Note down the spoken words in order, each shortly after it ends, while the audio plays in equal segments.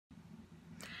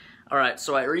Alright,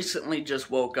 so I recently just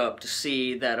woke up to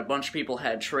see that a bunch of people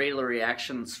had trailer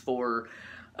reactions for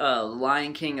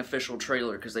Lion King official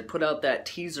trailer, because they put out that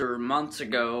teaser months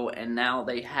ago and now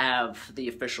they have the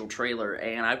official trailer.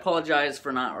 And I apologize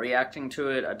for not reacting to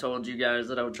it. I told you guys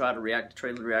that I would try to react to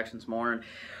trailer reactions more, and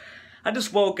I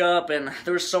just woke up and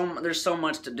there's so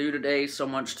much to do today, so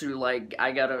much to, like,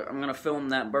 I'm gonna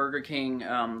film that Burger King,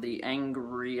 the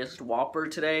Angriest Whopper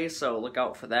today, so look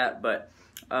out for that. But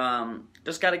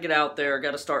just gotta get out there,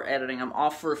 gotta start editing. I'm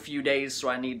off for a few days, so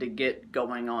I need to get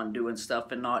going on doing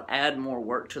stuff and not add more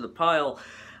work to the pile,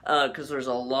 because there's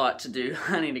a lot to do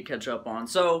I need to catch up on.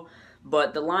 So,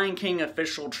 but the Lion King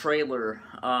official trailer,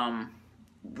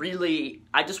 really,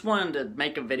 I just wanted to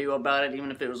make a video about it,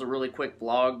 even if it was a really quick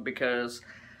vlog, because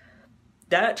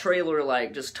that trailer,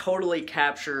 like, just totally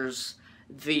captures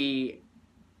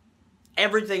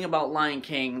everything about Lion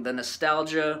King, the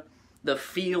nostalgia, the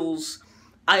feels.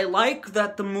 I like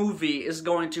that the movie is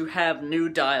going to have new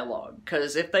dialogue,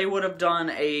 because if they would have done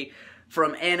a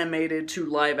from animated to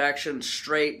live action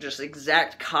straight, just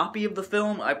exact copy of the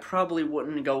film, I probably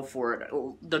wouldn't go for it.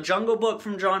 The Jungle Book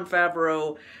from Jon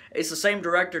Favreau, it's the same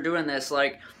director doing this.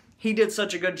 Like, he did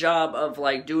such a good job of,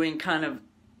 like, doing kind of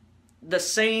the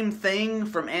same thing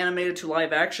from animated to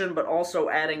live action, but also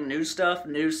adding new stuff,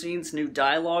 new scenes, new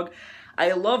dialogue.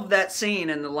 I love that scene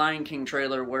in the Lion King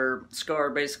trailer where Scar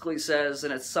basically says,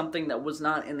 and it's something that was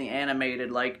not in the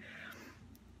animated, like,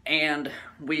 and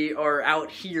we are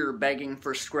out here begging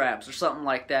for scraps, or something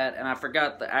like that, and I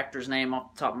forgot the actor's name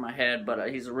off the top of my head, but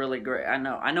he's a really great,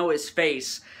 I know his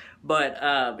face,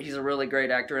 but he's a really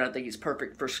great actor, and I think he's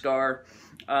perfect for Scar.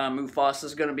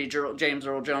 Mufasa's gonna be James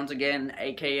Earl Jones again,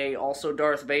 aka also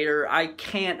Darth Vader. I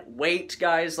can't wait,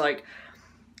 guys. Like,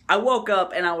 I woke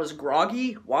up and I was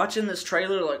groggy watching this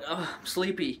trailer, like, ugh, I'm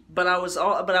sleepy. But I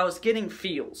was getting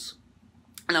feels,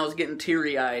 and I was getting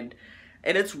teary-eyed,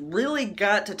 and it's really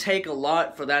got to take a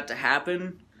lot for that to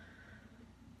happen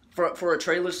for a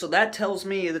trailer. So that tells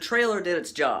me the trailer did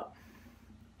its job.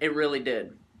 It really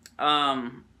did.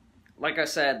 Like I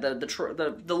said,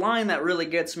 the line that really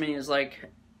gets me is, like,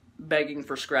 begging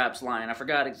for scraps line. I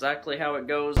forgot exactly how it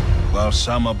goes. While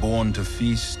some are born to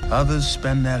feast, others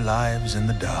spend their lives in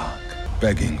the dark,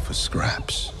 begging for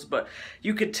scraps. But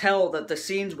you could tell that the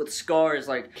scenes with Scar is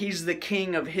like, he's the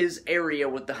king of his area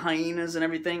with the hyenas and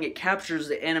everything. It captures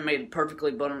the animated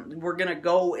perfectly, but we're gonna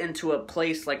go into a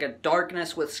place, like a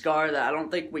darkness with Scar that I don't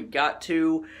think we got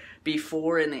to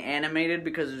before in the animated,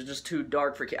 because it was just too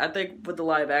dark for kids. I think with the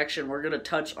live action, we're gonna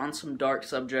touch on some dark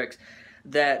subjects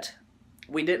that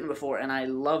we didn't before, and I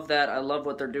love that. I love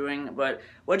what they're doing. But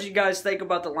what did you guys think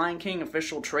about the Lion King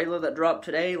official trailer that dropped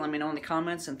today? Let me know in the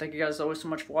comments, and thank you guys always so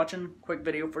much for watching. Quick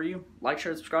video for you. Like,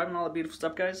 share, subscribe, and all that beautiful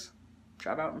stuff, guys.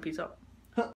 Shout out and peace out.